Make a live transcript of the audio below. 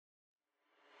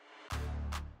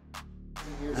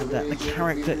And the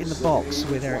character in the box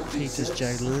with Eric Peters,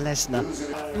 Joe Lesnar.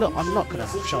 Look, I'm not going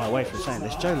to shy away from saying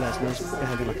this. Joe Lesnar's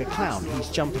behaving like a clown. He's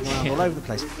jumping around all over the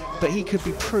place. But he could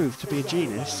be proved to be a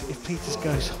genius if Peters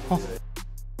goes on.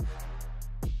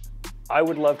 I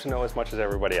would love to know as much as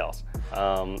everybody else.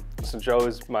 So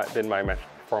Joe's been my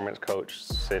performance coach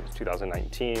since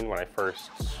 2019 when I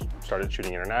first started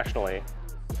shooting internationally.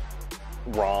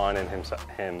 Ron and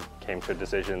him came to a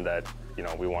decision that, you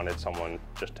know, we wanted someone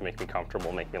just to make me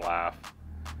comfortable, make me laugh,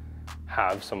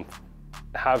 have some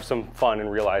fun,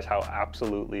 and realize how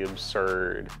absolutely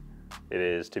absurd it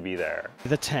is to be there.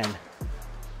 The 10.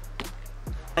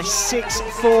 A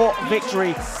 6-4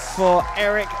 victory for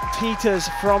Eric Peters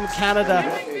from Canada.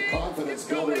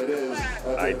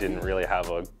 I didn't really have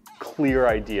a clear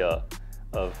idea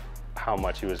of how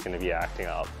much he was going to be acting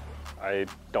up. I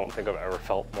don't think I've ever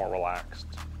felt more relaxed.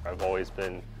 I've always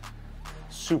been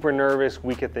super nervous,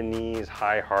 weak at the knees,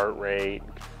 high heart rate,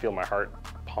 feel my heart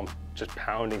pump just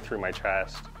pounding through my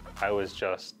chest. I was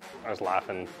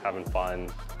laughing, having fun,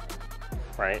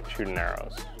 right? Shooting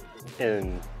arrows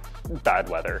in bad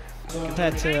weather.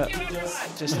 Compared to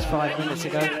just 5 minutes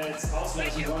ago.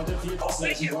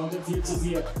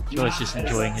 Joe's just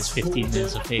enjoying his 15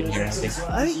 minutes of fame here, I think.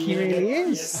 I think he really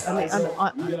is. I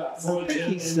think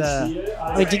he's...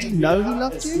 I mean, did you know he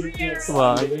loved you?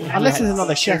 Well, unless there's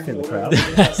another chef in the crowd.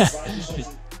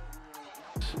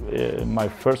 My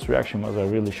first reaction was I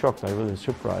really shocked, I really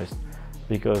surprised,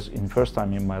 because in first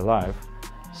time in my life,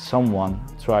 someone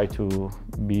tried to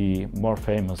be more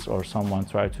famous or someone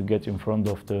tried to get in front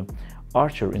of the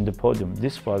archer in the podium.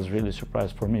 This was really a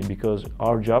surprise for me, because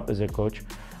our job as a coach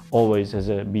always has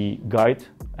to be guide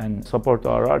and support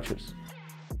our archers.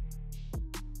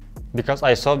 Because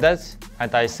I saw that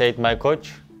and I said, my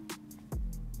coach,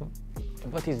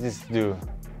 what is this do?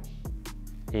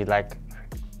 He like,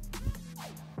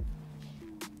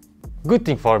 good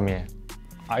thing for me.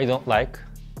 I don't like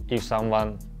if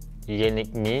someone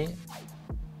yelling me.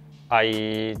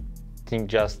 I think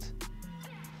just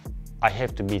I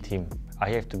have to beat him. I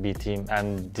have to beat him,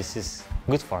 and this is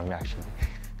good for me actually.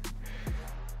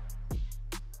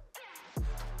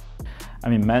 I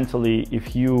mean, mentally,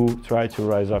 if you try to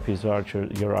rise up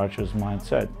your archer's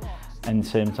mindset, and at the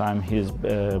same time his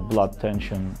blood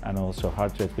tension and also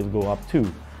heart rate will go up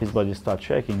too. His body starts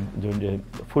shaking during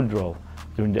the full draw,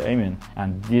 during the aiming,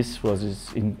 and this was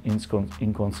his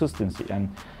inconsistency.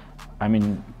 And I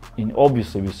mean,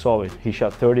 obviously we saw it. He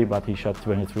shot 30, but he shot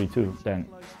 23 too. Then,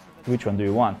 which one do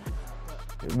you want?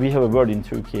 We have a word in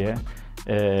Turkey.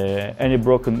 Any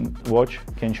broken watch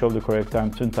can show the correct time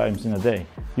 2 times in a day.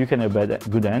 You can have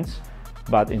good ends,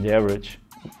 but in the average,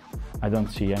 I don't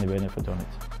see any benefit on it.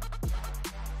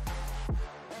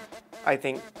 I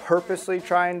think purposely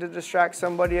trying to distract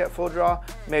somebody at full draw,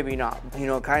 maybe not. You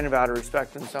know, kind of out of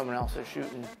respect when someone else is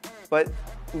shooting. But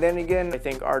then again, I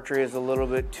think archery is a little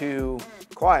bit too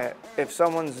quiet. If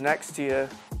someone's next to you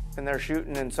and they're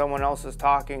shooting and someone else is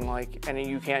talking, like, and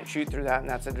you can't shoot through that and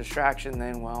that's a distraction,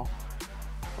 then, well,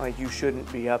 like, you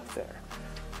shouldn't be up there.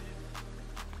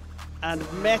 And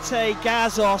Mete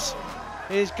Gazos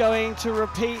is going to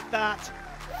repeat that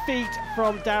feat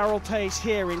from Daryl Pace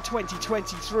here in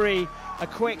 2023. A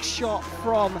quick shot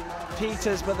from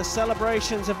Peters, but the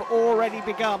celebrations have already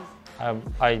begun.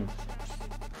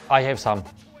 I have some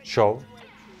show,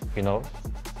 you know,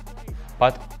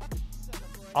 but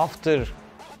after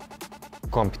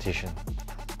competition,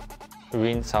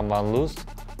 win someone lose,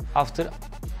 after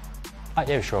I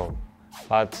have show,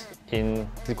 but in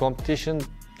the competition,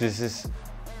 this is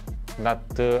not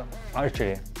the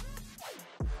archery.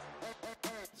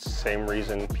 Same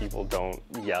reason people don't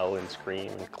yell and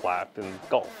scream and clap in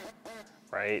golf,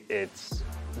 right? It's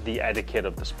the etiquette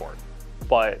of the sport,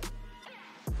 but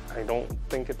I don't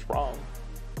think it's wrong.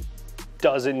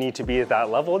 Does it need to be at that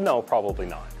level? No, probably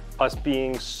not. Us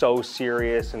being so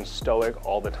serious and stoic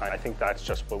all the time, I think that's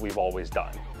just what we've always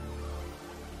done.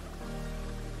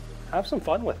 Have some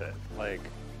fun with it. Like,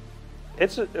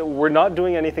 we're not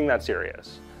doing anything that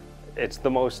serious. It's the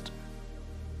most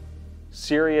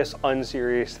serious,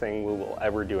 unserious thing we will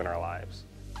ever do in our lives.